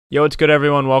Yo, what's good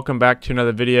everyone? Welcome back to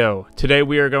another video. Today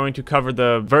we are going to cover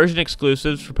the version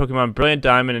exclusives for Pokemon Brilliant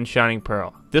Diamond and Shining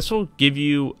Pearl. This will give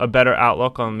you a better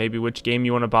outlook on maybe which game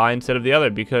you want to buy instead of the other,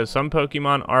 because some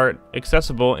Pokemon aren't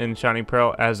accessible in Shining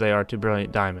Pearl as they are to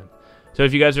Brilliant Diamond. So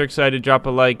if you guys are excited, drop a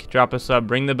like, drop a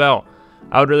sub, ring the bell.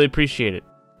 I would really appreciate it.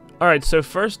 Alright, so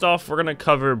first off, we're going to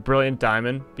cover Brilliant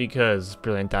Diamond because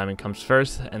Brilliant Diamond comes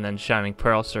first, and then Shining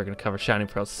Pearl, so we're going to cover Shining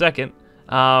Pearl second.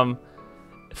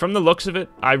 From the looks of it,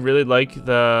 I really like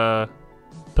the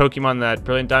Pokemon that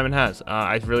Brilliant Diamond has.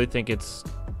 I really think it's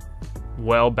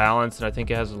well balanced, and I think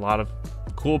it has a lot of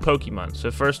cool Pokemon. So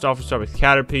first off, we'll start with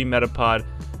Caterpie, Metapod,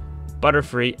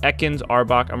 Butterfree, Ekans,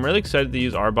 Arbok. I'm really excited to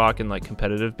use Arbok in like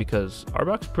competitive because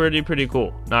Arbok's pretty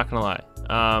cool, not gonna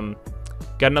lie.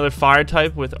 Got another fire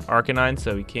type with Arcanine,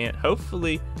 so we can't.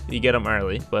 Hopefully you get them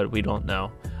early, but we don't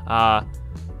know.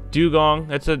 Dugong,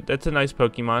 that's a nice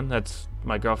Pokemon. That's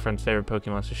my girlfriend's favorite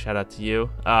Pokemon, so shout out to you.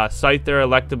 Scyther,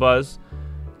 Electabuzz,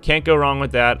 can't go wrong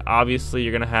with that. Obviously,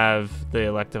 you're gonna have the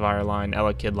Electivire line,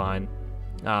 Elekid line.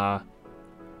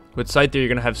 With Scyther, you're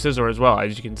gonna have Scizor as well,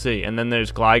 as you can see. And then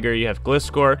there's Gligar, you have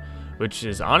Gliscor, which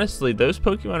is honestly those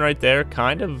Pokemon right there.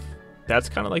 That's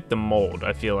kind of like the mold,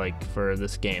 I feel like, for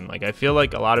this game. Like, I feel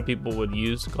like a lot of people would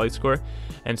use Gliscor,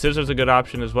 and Scizor's a good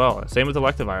option as well. Same with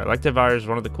Electivire. Electivire is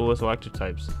one of the coolest electric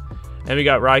types. And we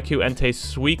got Raikou, Entei,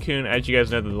 Suicune. As you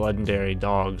guys know, the legendary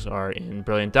dogs are in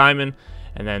Brilliant Diamond,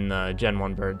 and then the Gen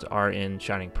 1 birds are in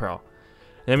Shining Pearl.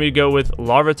 And then we go with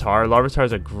Larvitar. Larvitar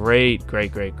is a great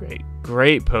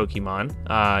Pokemon.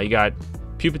 You got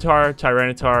Pupitar,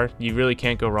 Tyranitar. You really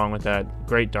can't go wrong with that.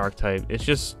 Great dark type.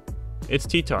 It's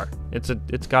T-Tar. It's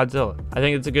Godzilla. I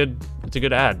think it's a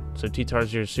good ad. So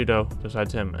T-Tar's your pseudo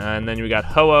besides him. And then we got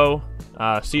Ho-Oh,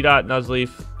 Seedot, Nuzleaf,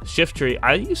 Shiftry.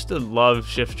 I used to love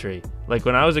Shiftry. Like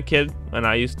when I was a kid, when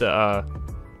I used to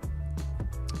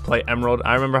play Emerald,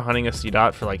 I remember hunting a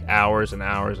Seedot for like hours and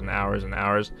hours and hours and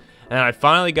hours. And I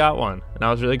finally got one, and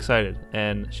I was really excited.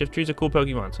 And Shiftry's a cool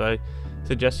Pokemon, so I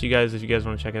suggest you guys, if you guys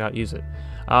want to check it out, use it.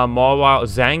 Mawile,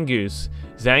 Zangoose.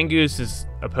 Zangoose is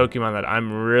a Pokemon that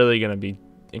I'm really going to be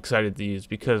excited to use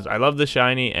because I love the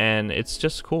shiny, and it's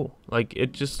just cool. Like,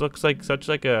 it just looks like such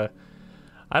like a,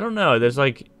 I don't know, he's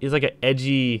like an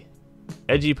edgy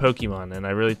Pokemon, and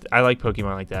I like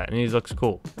Pokemon like that, and he looks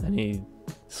cool, and he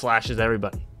slashes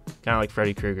everybody. Kind of like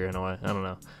Freddy Krueger in a way. I don't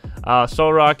know.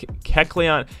 Solrock,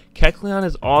 Kecleon. Kecleon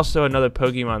is also another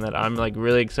Pokemon that I'm like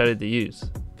really excited to use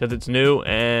because it's new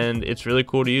and it's really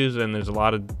cool to use, and there's a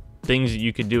lot of things that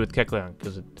you could do with Kecleon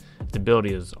because its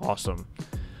ability is awesome.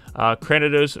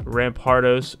 Cranidos,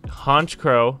 Rampardos,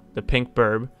 Honchkrow, the pink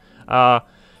burb.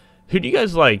 Who do you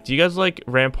guys like? Do you guys like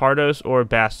Rampardos or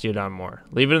Bastiodon more?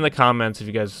 Leave it in the comments if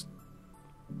you guys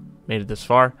made it this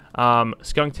far.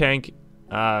 Skuntank.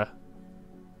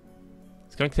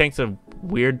 Skunktank's a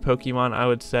weird Pokemon, I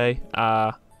would say.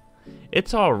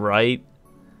 It's alright.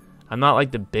 I'm not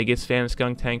like the biggest fan of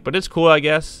Skuntank, but it's cool, I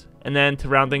guess. And then to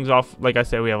round things off, like I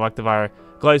said, we have Electivire,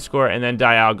 Gliscor, and then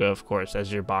Dialga, of course,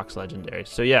 as your box legendary.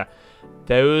 So yeah,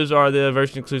 those are the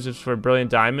version exclusives for Brilliant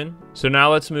Diamond. So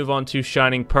now let's move on to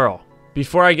Shining Pearl.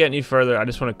 Before I get any further, I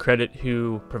just want to credit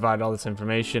who provided all this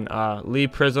information. Lee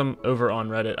Prism over on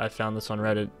Reddit. I found this on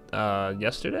Reddit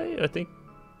yesterday, I think.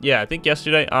 Yeah, I think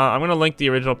yesterday. I'm going to link the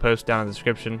original post down in the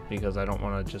description because I don't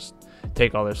want to just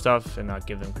take all their stuff and not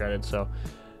give them credit. So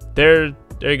there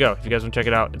you go. If you guys want to check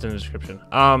it out, it's in the description.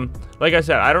 Like I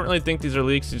said, I don't really think these are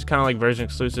leaks. It's kind of like version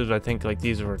exclusives. I think like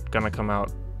these are going to come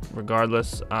out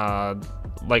regardless.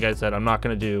 Like I said, I'm not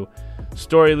going to do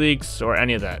story leaks or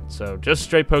any of that. So just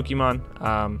straight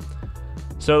Pokemon.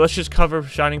 So let's just cover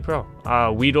Shining Pearl.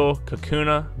 Weedle,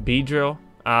 Kakuna, Beedrill.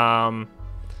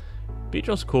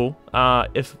 Beedrill's cool.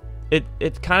 If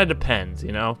it kind of depends,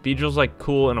 you know. Beedrill's like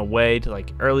cool in a way to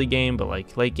like early game, but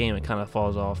like late game it kind of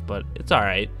falls off. But it's all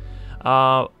right.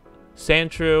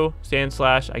 Sandshrew,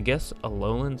 Sandslash. I guess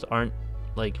Alolans aren't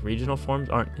like regional forms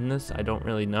aren't in this. I don't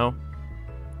really know.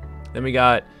 Then we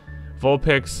got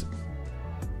Vulpix,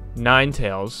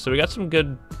 Ninetales. So we got some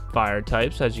good fire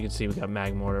types. As you can see, we got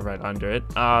Magmortar right under it.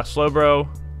 Slowbro,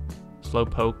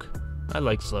 Slowpoke. I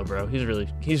like Slowbro.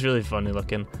 He's really funny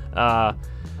looking.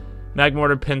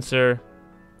 Magmortar, Pinsir,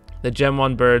 the Gen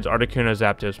 1 birds, Articuno,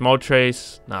 Zapdos,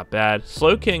 Moltres, not bad.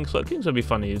 Slowkings would be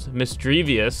fun to use.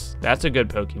 Misdrevious, that's a good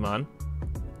Pokemon.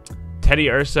 Teddy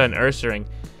Ursa and Ursaring.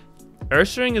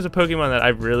 Ursaring is a Pokemon that I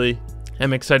really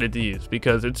am excited to use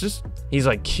because it's just, he's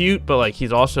like cute, but like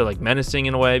he's also like menacing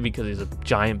in a way because he's a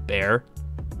giant bear.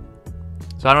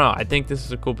 So I don't know, I think this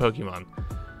is a cool Pokemon.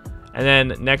 And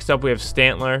then next up we have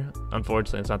Stantler.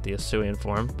 Unfortunately, it's not the Hisuian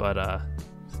form, but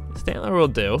Stantler will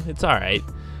do. It's alright.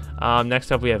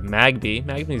 Next up we have Magby.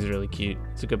 Magby's really cute.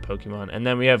 It's a good Pokemon. And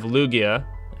then we have Lugia,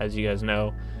 as you guys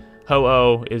know.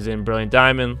 Ho-Oh is in Brilliant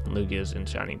Diamond. Lugia is in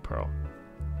Shining Pearl.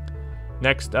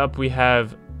 Next up we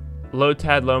have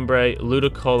Lotad, Lombre,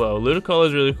 Ludicolo. Ludicolo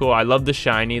is really cool. I love the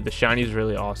shiny. The shiny is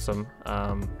really awesome.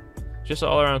 Just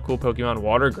all around cool Pokemon.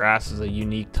 Water Grass is a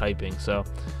unique typing, so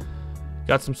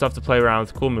got some stuff to play around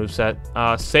with. Cool moveset.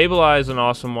 Sableye is an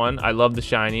awesome one. I love the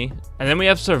shiny. And then we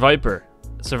have Survivor.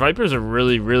 Survivor is a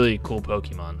really, really cool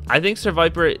Pokemon. I think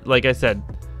Survivor, like I said,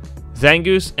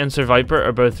 Zangoose and Survivor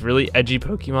are both really edgy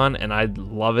Pokemon, and I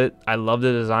love it. I love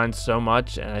the design so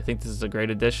much, and I think this is a great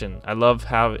addition. I love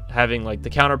having like the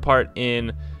counterpart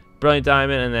in Brilliant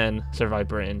Diamond and then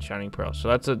Survivor in Shining Pearl. So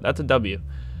that's a W.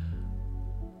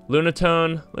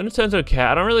 Lunatone. Lunatone's okay.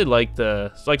 I don't really like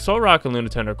like Solrock and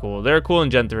Lunatone are cool. They're cool in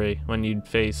Gen 3 when you'd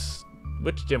face,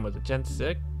 which gym was it? Gen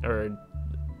 6 or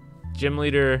Gym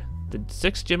Leader? The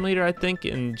 6th Gym Leader, I think,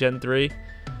 in Gen 3.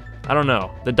 I don't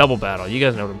know. The double battle. You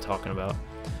guys know what I'm talking about.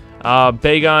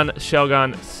 Bagon,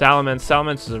 Shelgon, Salamence.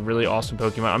 Salamence is a really awesome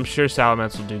Pokemon. I'm sure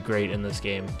Salamence will do great in this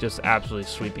game. Just absolutely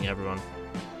sweeping everyone.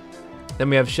 Then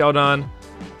we have Shieldon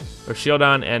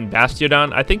and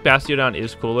Bastiodon. I think Bastiodon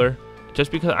is cooler. Just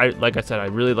because, like I said, I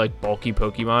really like bulky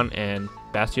Pokemon, and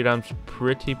Bastiodon's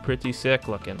pretty sick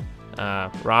looking.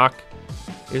 Rock.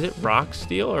 Is it Rock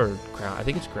Steel or Ground? I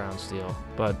think it's Ground Steel.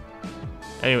 But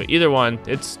anyway, either one,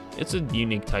 it's a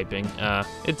unique typing.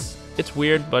 It's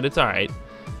weird, but it's alright.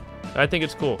 I think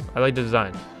it's cool. I like the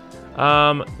design.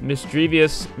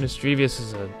 Misdrevious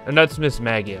is that's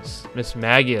Mismagius.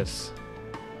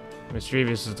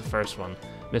 Misdrevious is the first one.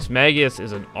 Mismagius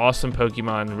is an awesome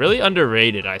Pokemon, really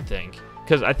underrated, I think,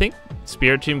 because I think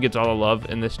Spiritomb gets all the love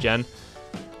in this gen,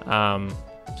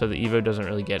 so the Evo doesn't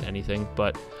really get anything,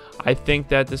 but I think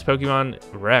that this Pokemon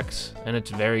wrecks, and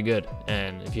it's very good,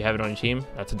 and if you have it on your team,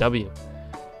 that's a W.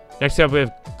 Next up, we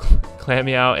have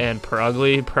Clammeow and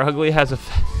Purugly. Purugly has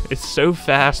it's so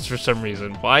fast for some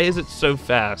reason. Why is it so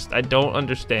fast? I don't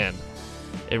understand.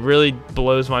 It really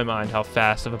blows my mind how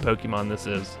fast of a Pokemon this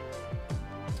is.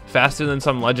 Faster than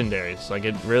some legendaries. Like,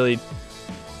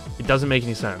 it doesn't make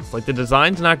any sense. Like, the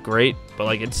design's not great, but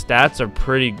like its stats are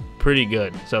pretty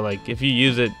good. So like, if you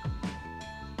use it,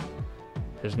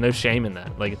 there's no shame in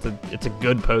that. Like, it's a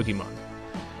good Pokemon.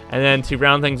 And then to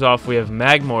round things off, we have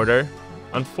Magmortar.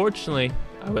 Unfortunately,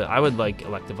 I would like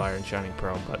Electivire and Shining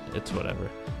Pearl, but it's whatever.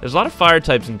 There's a lot of fire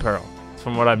types in Pearl,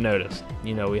 from what I've noticed.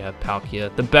 You know, we have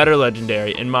Palkia, the better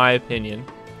legendary, in my opinion.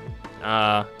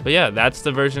 But yeah, that's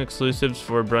the version exclusives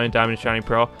for Brilliant Diamond and Shining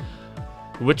Pearl.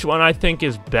 Which one I think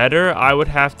is better? I would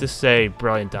have to say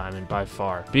Brilliant Diamond by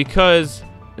far, because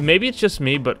maybe it's just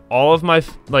me, but all of the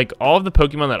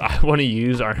Pokemon that I want to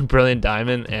use are in Brilliant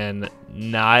Diamond, and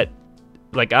not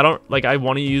like I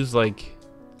want to use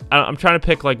I'm trying to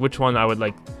pick like which one I would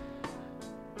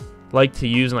like to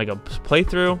use in like a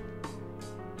playthrough.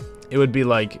 It would be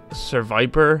like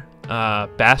Survivor,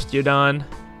 Bastiodon,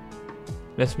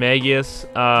 Mismagius,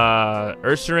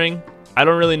 Ursaring. I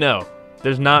don't really know.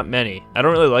 There's not many. I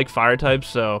don't really like fire types,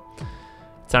 so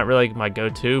it's not really like my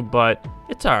go-to, but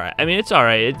it's alright. I mean, it's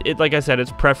alright. It like I said,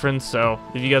 it's preference, so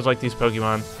if you guys like these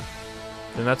Pokemon,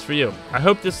 then that's for you. I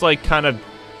hope this like kind of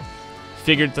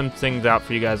figured some things out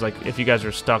for you guys, like if you guys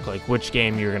are stuck, like which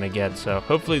game you're gonna get. So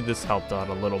hopefully this helped out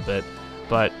a little bit.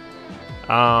 But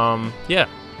yeah,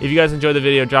 if you guys enjoyed the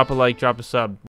video, drop a like, drop a sub.